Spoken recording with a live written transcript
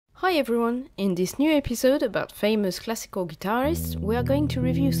Hi everyone! In this new episode about famous classical guitarists, we are going to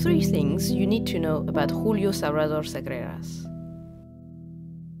review 3 things you need to know about Julio Salvador Sagreras.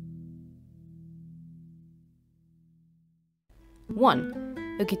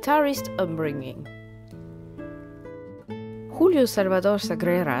 One, a guitarist upbringing. Julio Salvador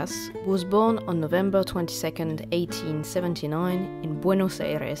Sagreras was born on November 22, 1879 in Buenos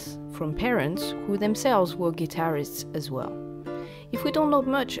Aires from parents who themselves were guitarists as well. If we don't know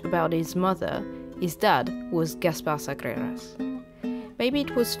much about his mother, his dad was Gaspar Sagreras. Maybe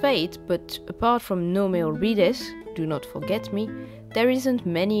it was fate, but apart from No Me Olvides, Do Not Forget Me, there isn't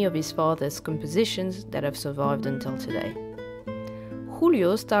many of his father's compositions that have survived until today.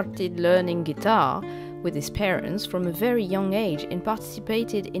 Julio started learning guitar with his parents from a very young age and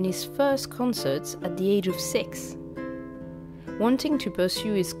participated in his first concerts at the age of 6. Wanting to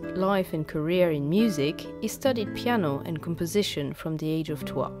pursue his life and career in music, he studied piano and composition from the age of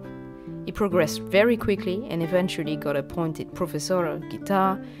 12. He progressed very quickly and eventually got appointed professor of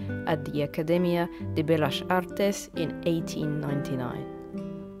guitar at the Academia de Bellas Artes in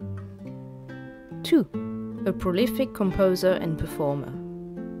 1899. 2. A prolific composer and performer.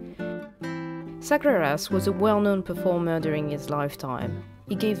 Sagreras was a well-known performer during his lifetime.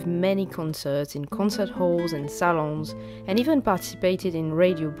 He gave many concerts in concert halls and salons, and even participated in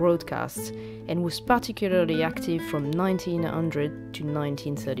radio broadcasts, and was particularly active from 1900 to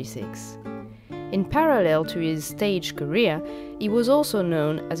 1936. In parallel to his stage career, he was also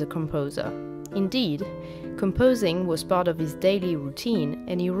known as a composer. Indeed, composing was part of his daily routine,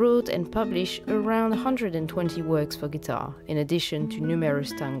 and he wrote and published around 120 works for guitar, in addition to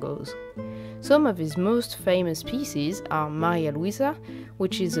numerous tangos. Some of his most famous pieces are Maria Luisa,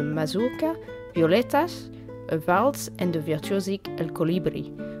 which is a mazurka, Violetas, a waltz, and the virtuosic El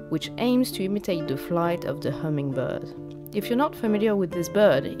Colibri, which aims to imitate the flight of the hummingbird. If you're not familiar with this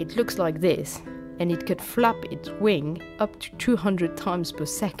bird, it looks like this, and it could flap its wing up to 200 times per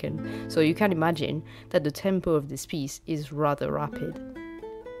second, so you can imagine that the tempo of this piece is rather rapid.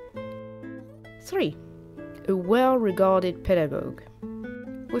 3. A well-regarded pedagogue.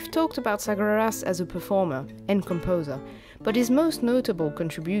 We've talked about Sagreras as a performer and composer, but his most notable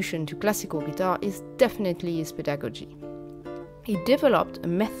contribution to classical guitar is definitely his pedagogy. He developed a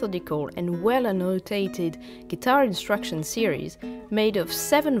methodical and well-annotated guitar instruction series made of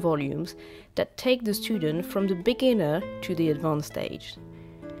 7 volumes that take the student from the beginner to the advanced stage.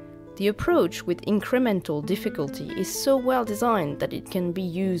 The approach with incremental difficulty is so well designed that it can be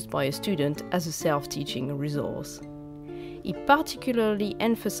used by a student as a self-teaching resource. He particularly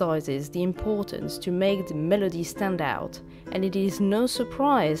emphasizes the importance to make the melody stand out, and it is no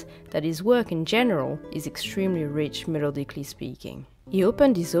surprise that his work in general is extremely rich melodically speaking. He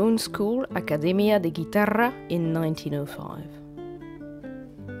opened his own school, Academia de Guitarra, in 1905.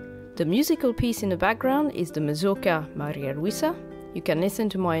 The musical piece in the background is the mazurka Maria Luisa. You can listen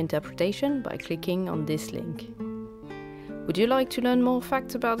to my interpretation by clicking on this link. Would you like to learn more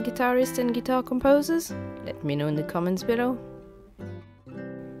facts about guitarists and guitar composers? Let me know in the comments below.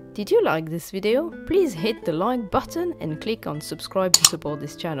 Did you like this video? Please hit the like button and click on subscribe to support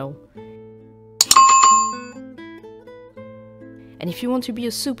this channel. And if you want to be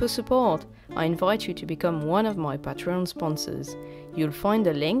a super support, I invite you to become one of my Patreon sponsors. You'll find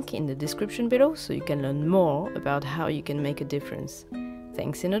a link in the description below so you can learn more about how you can make a difference.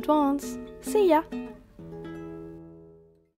 Thanks in advance. See ya!